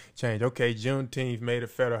little change. Okay, Juneteenth made a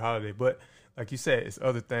federal holiday, but like you said, it's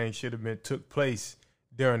other things should have been took place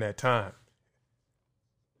during that time.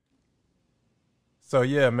 So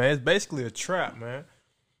yeah, man, it's basically a trap, man,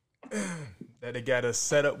 that they got us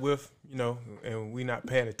set up with, you know, and we not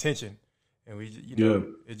paying attention, and we, you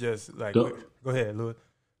know, it just like go ahead, Louis.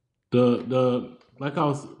 The like I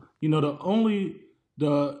was, you know,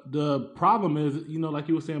 the problem is, you know, like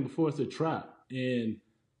you were saying before, it's a trap, and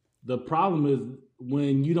the problem is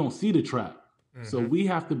when you don't see the trap. Mm-hmm. So we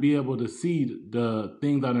have to be able to see the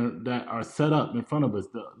things that are set up in front of us.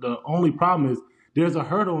 The only problem is there's a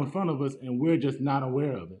hurdle in front of us, and we're just not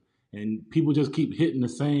aware of it. And people just keep hitting the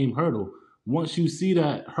same hurdle. Once you see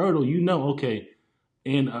that hurdle, you know, okay,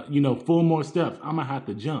 and you know, 4 more steps, I'm gonna have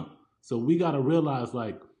to jump. So we got to realize,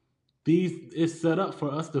 like, it's set up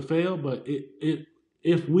for us to fail, but the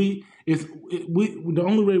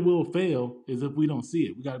only way we'll fail is if we don't see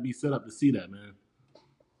it. We got to be set up to see that, man.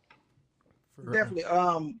 Definitely.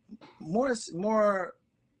 More.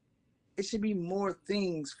 It should be more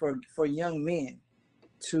things for young men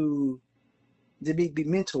to be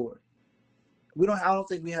mentored. I don't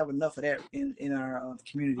think we have enough of that in our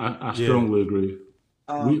community. I strongly agree.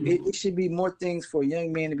 It should be more things for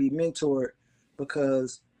young men to be mentored,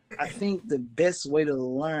 because I think the best way to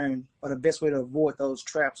learn, or the best way to avoid those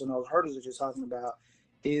traps and those hurdles that you're talking about,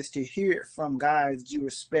 is to hear it from guys you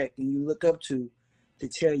respect and you look up to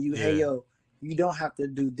tell you, hey, yo, you don't have to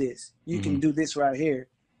do this. You can do this right here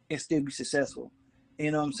and still be successful.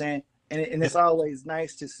 You know what I'm saying? And it's always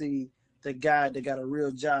nice to see the guy that got a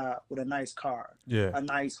real job with a nice car, a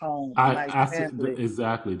nice home, a nice family.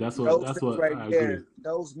 Exactly. That's what right I there. agree.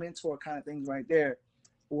 Those mentor kind of things right there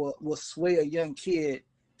will sway a young kid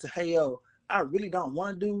to, hey, yo, I really don't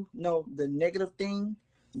want to do the negative thing,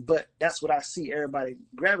 but that's what I see everybody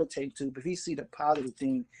gravitate to. But if he see the positive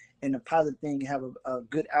thing, and the positive thing have a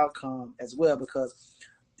good outcome as well, because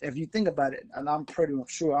if you think about it, and I'm pretty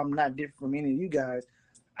sure I'm not different from any of you guys,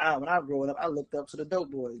 when I grew up, I looked up to the dope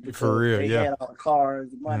boys because for real, they had all the cars,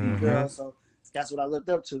 the money, girls, so that's what I looked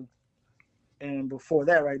up to. And before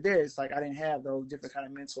that right there, it's like I didn't have those different kind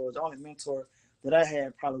of mentors. The only mentor that I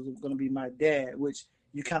had probably was going to be my dad, which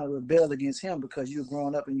you kind of rebelled against him because you were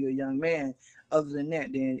growing up and you're a young man. Other than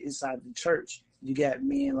that, then inside the church, you got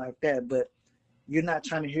men like that, but you're not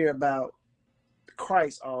trying to hear about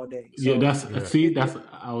Christ all day. So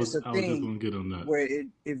I was just going to get on that. Where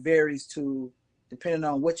it varies to, depending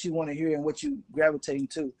on what you want to hear and what you gravitating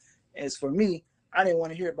to. As for me, I didn't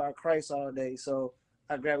want to hear about Christ all day, so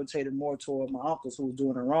I gravitated more toward my uncles who was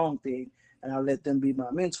doing the wrong thing, and I let them be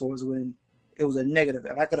my mentors when it was a negative.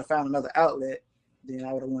 If I could have found another outlet, then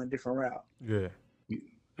I would have went a different route. Yeah.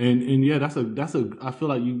 And yeah, that's a I feel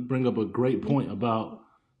like you bring up a great point about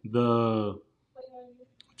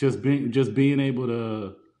just being able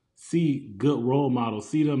to see good role models,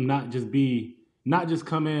 see them not just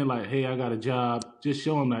come in like, hey, I got a job. Just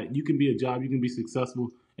show them that you can be a job, you can be successful,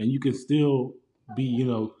 and you can still be,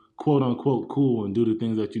 quote unquote cool and do the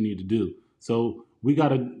things that you need to do. So we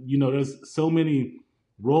gotta, there's so many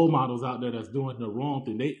role models out there that's doing the wrong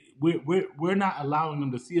thing. We're not allowing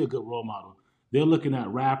them to see a good role model. They're looking at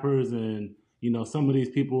rappers and some of these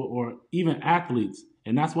people, or even athletes,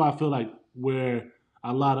 and that's why I feel like where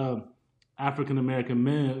a lot of African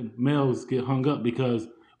American males get hung up, because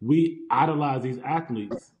we idolize these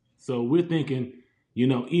athletes. So we're thinking,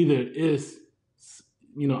 either it's,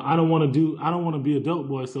 I don't want to be a dope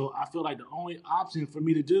boy. So I feel like the only option for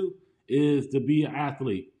me to do is to be an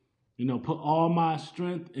athlete. Put all my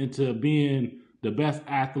strength into being the best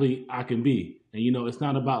athlete I can be. And, it's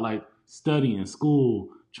not about like studying, school,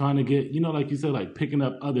 trying to get, like you said, like picking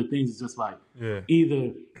up other things. It's just like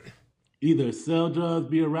either sell drugs,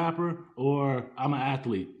 be a rapper, or I'm an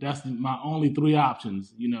athlete. That's my only 3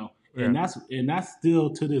 options, and that's still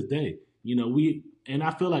to this day, and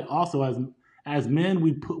I feel like also as men,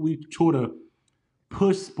 we try to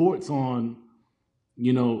push sports on,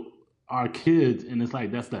 our kids, and it's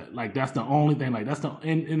like that's the only thing, like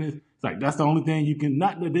and it's like that's the only thing you can,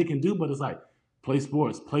 not that they can do, but it's like play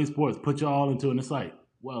sports, put you all into it. And it's like,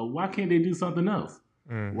 well, why can't they do something else?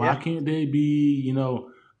 Why can't they be,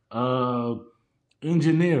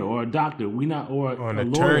 engineer or a doctor? Or an a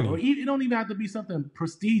attorney. Lawyer, or it don't even have to be something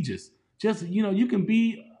prestigious. Just, you can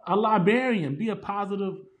be a librarian, be a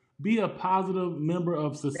positive member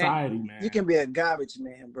of society, man. You can be a garbage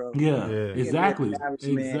man, bro. Yeah. Exactly.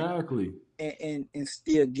 And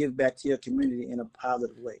still give back to your community in a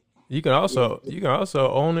positive way. You can also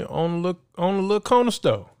own a little corner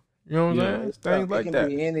store. You know what I'm saying? Things like that.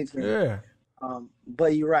 Be anything. Yeah.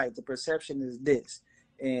 But you're right. The perception is this,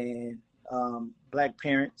 and Black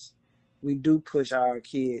parents, we do push our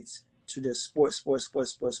kids to the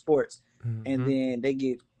sports, and then they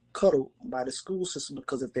get cuddled by the school system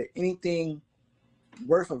because if they're anything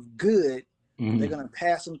worth of good, they're gonna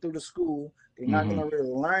pass them through the school. They're not gonna really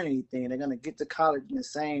learn anything. They're gonna get to college and the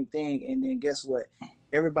same thing, and then guess what?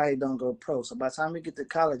 Everybody don't go pro. So by the time we get to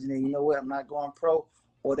college, and then you know what? I'm not going pro,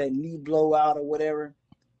 or that knee blowout or whatever.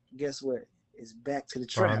 Guess what? It's back to the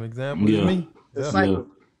trap. Prime example is me. The cycle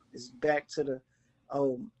is back to the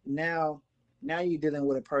now you're dealing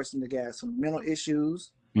with a person that got some mental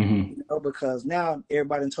issues, you know, because now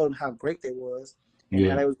everybody told them how great they was, and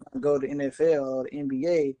now they was going to go to the NFL or the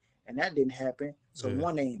NBA, and that didn't happen. So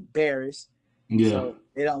one, they embarrassed. So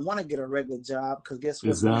they don't want to get a regular job because guess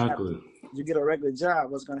what's going to happen? You get a regular job,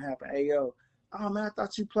 what's going to happen? Hey, yo, oh, man, I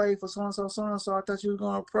thought you played for so-and-so, so-and-so. I thought you were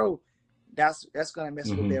going pro. That's going to mess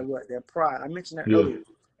with their pride. I mentioned that earlier.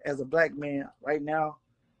 As a black man right now,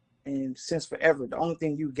 and since forever, the only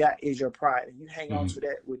thing you got is your pride. And you hang on to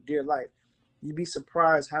that with dear life. You'd be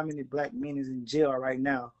surprised how many black men is in jail right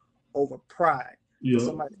now over pride.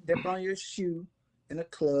 Somebody stepped on your shoe in a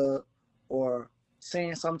club or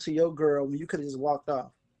saying something to your girl when you could have just walked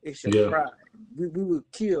off. It's your pride. We would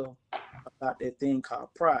kill about that thing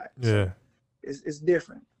called pride. So it's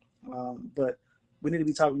different. But we need to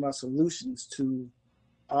be talking about solutions to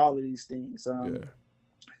all of these things.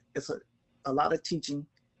 It's a lot of teaching,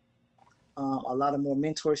 a lot of more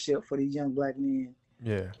mentorship for these young black men.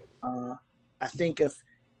 I think if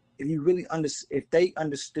you really if they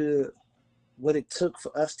understood what it took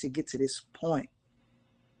for us to get to this point,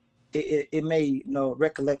 it may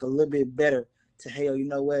recollect a little bit better to, hey, you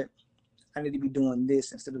know what, I need to be doing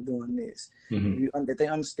this instead of doing this. If they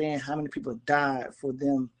understand how many people died for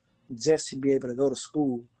them just to be able to go to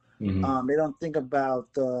school. They don't think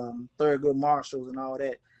about the Thurgood Marshalls and all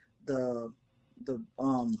that, the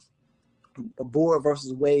Boer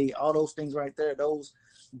versus Wade, all those things right there, those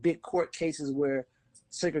big court cases where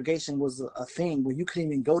segregation was a thing, where you couldn't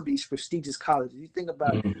even go to these prestigious colleges. You think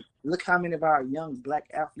about it, look how many of our young black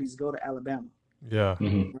athletes go to Alabama.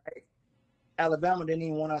 Right? Alabama didn't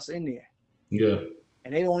even want us in there.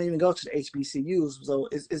 And they don't even go to the HBCUs. So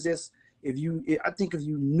it's just, I think if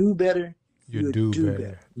you knew better, you would do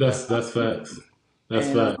better. That's facts.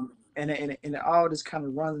 That's facts. And all this kind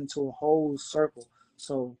of runs into a whole circle.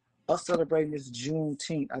 So us celebrating this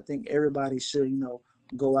Juneteenth, I think everybody should,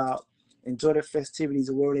 go out, enjoy their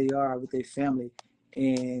festivities where they are with their family.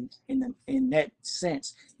 And in that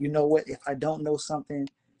sense, you know what? If I don't know something,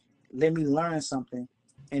 let me learn something,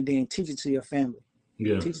 and then teach it to your family.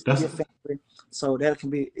 Teach it to your family, so that can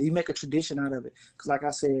be, you make a tradition out of it. Because like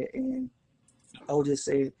I said, and O just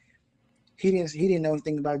said, he didn't know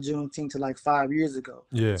anything about Juneteenth till like 5 years ago.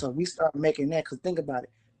 So we start making that, because think about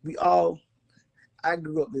it. I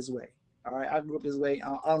grew up this way. All right, I grew up this way.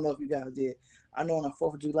 I don't know if you guys did. I know on the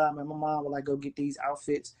 4th of July, my mom would like go get these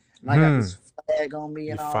outfits, and I got this flag on me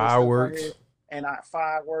and all fireworks. This stuff right here, and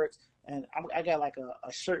fireworks, and I got like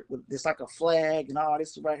a shirt with this like a flag and all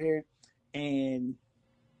this right here, and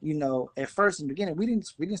at first in the beginning we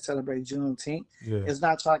didn't celebrate Juneteenth. It's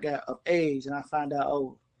not until I got of age and I found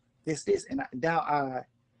out this, and now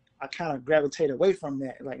I kind of gravitate away from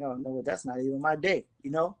that, like, oh no, that's not even my day,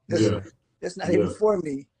 that's not even for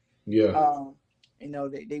me.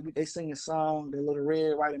 They sing a song, the Little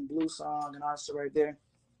Red, White, and Blue song, and all that right there.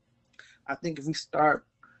 I think if we start,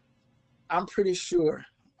 I'm pretty sure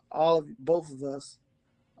both of us,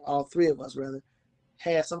 all three of us rather,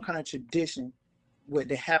 had some kind of tradition what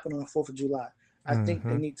they happen on the 4th of July. I think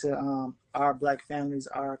they need to, our black families,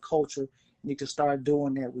 our culture, need to start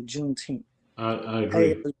doing that with Juneteenth. I agree. Hey,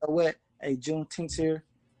 you know what? Hey, Juneteenth's here.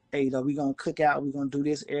 Hey, we're going to cook out. We're going to do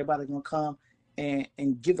this. Everybody's going to come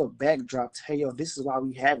and give a backdrop to, hey, yo, this is why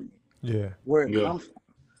we having it. Where it comes from.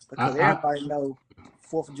 Because everybody know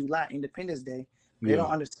 4th of July, Independence Day. They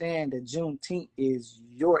don't understand that Juneteenth is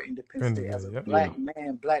your Independence Day. As a black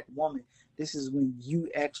man, black woman, this is when you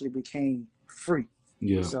actually became free.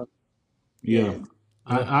 So,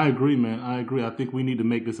 I agree, man. I agree. I think we need to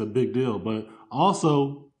make this a big deal. But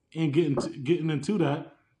also, in getting into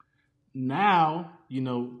that, now,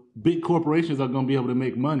 big corporations are going to be able to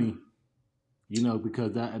make money,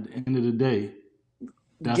 because at the end of the day,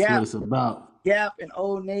 that's what it's about. Gap and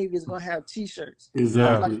Old Navy is going to have T-shirts.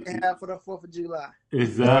 Exactly. Like they have for the 4th of July.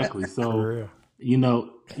 Exactly. So,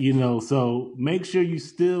 so make sure you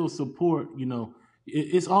still support,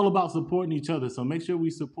 it's all about supporting each other. So make sure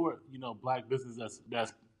we support, black business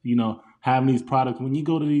that's having these products. When you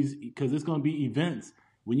go to these, because it's going to be events.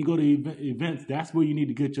 When you go to events, that's where you need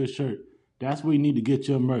to get your shirt. That's where you need to get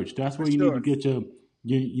your merch. That's where you need to get your,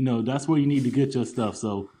 that's where you need to get your stuff.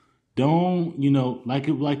 So, Don't, like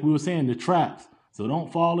we were saying, the traps. So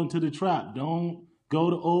don't fall into the trap. Don't go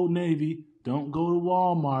to Old Navy. Don't go to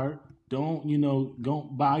Walmart.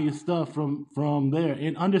 Don't buy your stuff from there.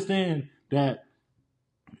 And understand that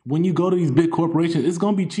when you go to these big corporations, it's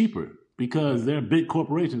going to be cheaper because they're big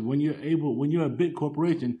corporations. When you're a big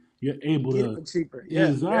corporation, you're able Get to it for cheaper. Yeah.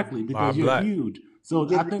 exactly because Bob you're Black. huge. So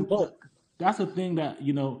Get I it in think bulk. that's a thing that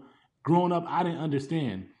growing up I didn't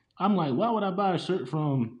understand. I'm like, why would I buy a shirt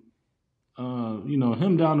from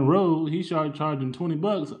him down the road? He started charging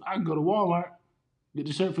 $20. I can go to Walmart, get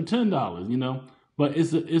the shirt for $10. But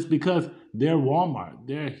it's because they're Walmart.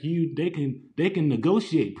 They're huge. They can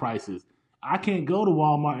negotiate prices. I can't go to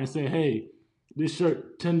Walmart and say, hey, this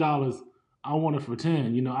shirt $10. I want it for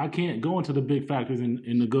 10. I can't go into the big factories and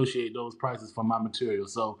negotiate those prices for my material.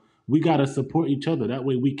 So we gotta support each other. That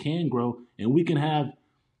way we can grow and we can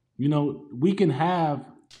have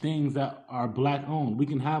things that are Black owned. We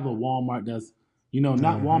can have a Walmart that's,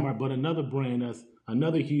 not Walmart, but another brand that's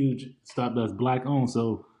another huge stop that's Black owned.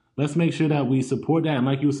 So let's make sure that we support that. And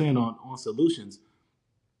like you were saying on solutions,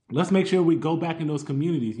 let's make sure we go back in those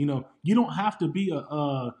communities. You don't have to be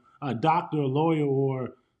a doctor, a lawyer,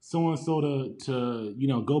 or so-and-so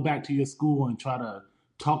to go back to your school and try to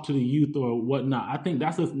talk to the youth or whatnot. I think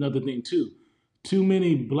that's another thing too. Too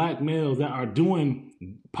many Black males that are doing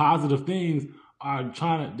positive things are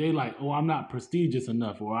they like, oh, I'm not prestigious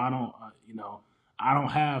enough, or I don't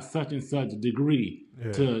have such and such degree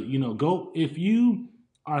to, go. If you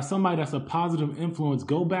are somebody that's a positive influence,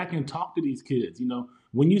 go back and talk to these kids.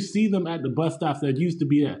 When you see them at the bus stops that used to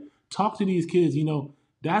be at, talk to these kids.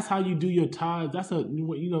 That's how you do your tithes. That's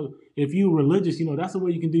if you're religious, that's the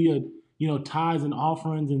way you can do your, tithes and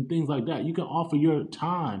offerings and things like that. You can offer your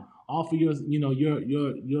time, offer your,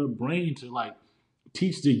 your brain to like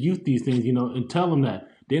teach the youth these things, and tell them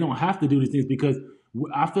that they don't have to do these things, because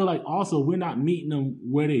I feel like also we're not meeting them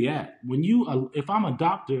where they at. If I'm a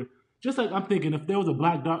doctor, just like I'm thinking, if there was a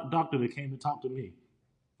Black doctor that came to talk to me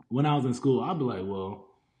when I was in school, I'd be like, well,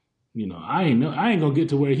 I ain't gonna get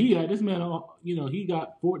to where he at. This man, he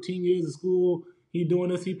got 14 years of school. He doing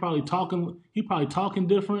this. He probably talking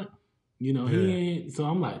different. He ain't. So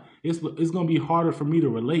I'm like, it's gonna be harder for me to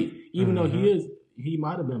relate, even though he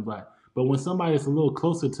might have been Black. But when somebody is a little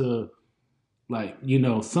closer to, like, a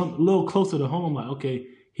little closer to home, like, okay,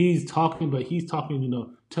 he's talking,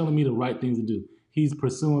 telling me the right things to do. He's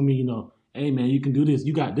pursuing me, hey man, you can do this.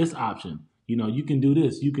 You got this option. You can do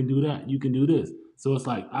this. You can do that. You can do this. So it's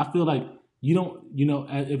like, I feel like you don't,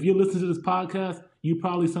 if you're listening to this podcast, you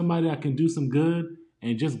probably somebody that can do some good,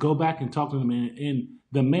 and just go back and talk to them. And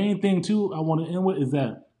the main thing too, I want to end with is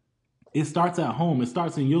that it starts at home. It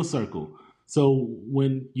starts in your circle. So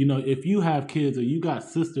when, if you have kids or you got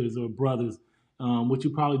sisters or brothers, what you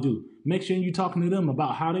probably do, make sure you're talking to them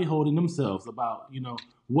about how they holding themselves, about,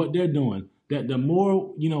 what they're doing. That the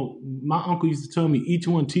more, my uncle used to tell me, each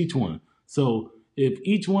one teach one. So if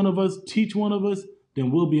each one of us teach one of us,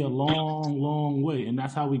 then we'll be a long, long way. And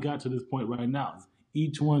that's how we got to this point right now.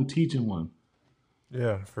 Each one teaching one.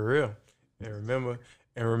 Yeah, for real. And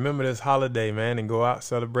remember this holiday, man, and go out,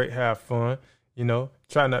 celebrate, have fun,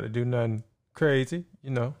 try not to do nothing crazy,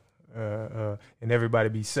 and everybody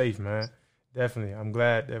be safe, man. Definitely. I'm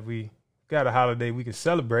glad that we got a holiday we can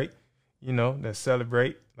celebrate, that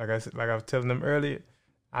celebrate. Like I was telling them earlier,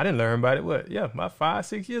 I didn't learn about it, about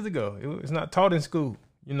 5-6 years ago. It's not taught in school,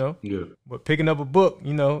 Yeah. But picking up a book,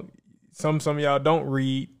 some of y'all don't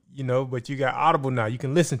read, but you got Audible now. You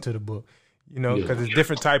can listen to the book, because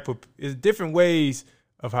it's different ways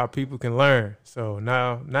of how people can learn. So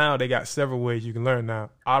now they got several ways you can learn. Now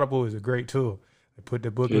Audible is a great tool. They put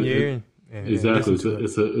the book in your ear and exactly. listen to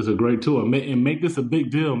It's a great tool. And make this a big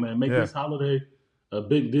deal, man. Make this holiday a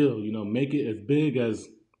big deal. Make it as big as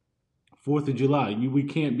 4th of July. We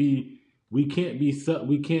can't be like,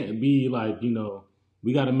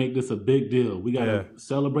 we got to make this a big deal. We got to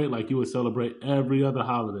celebrate like you would celebrate every other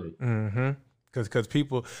holiday. Mm-hmm. Because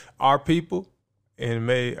our people,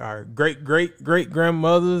 and our great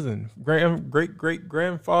grandmothers and great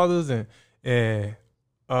grandfathers and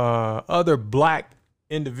other Black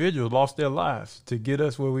individuals lost their lives to get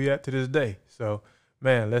us where we at to this day. So,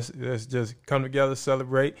 man, let's just come together,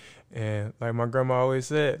 celebrate, and like my grandma always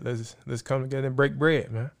said, let's come together and break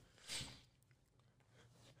bread, man.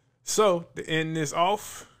 So to end this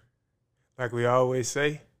off, like we always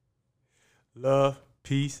say, love,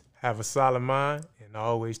 peace, have a solid mind, and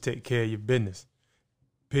always take care of your business.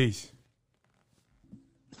 Peace.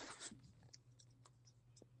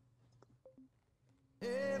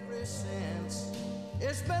 Ever since,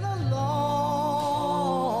 it's been a long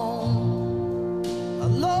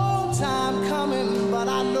time coming, but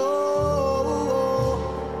I know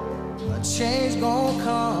change gonna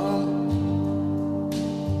come.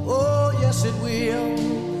 Oh, yes, it will.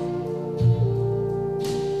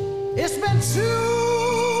 It's been too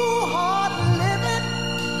hard living,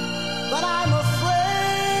 but I'm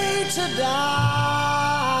afraid to die.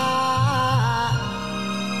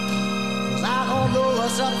 'Cause I don't know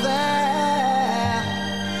what's up there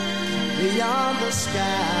beyond the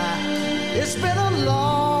sky. It's been a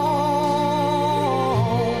long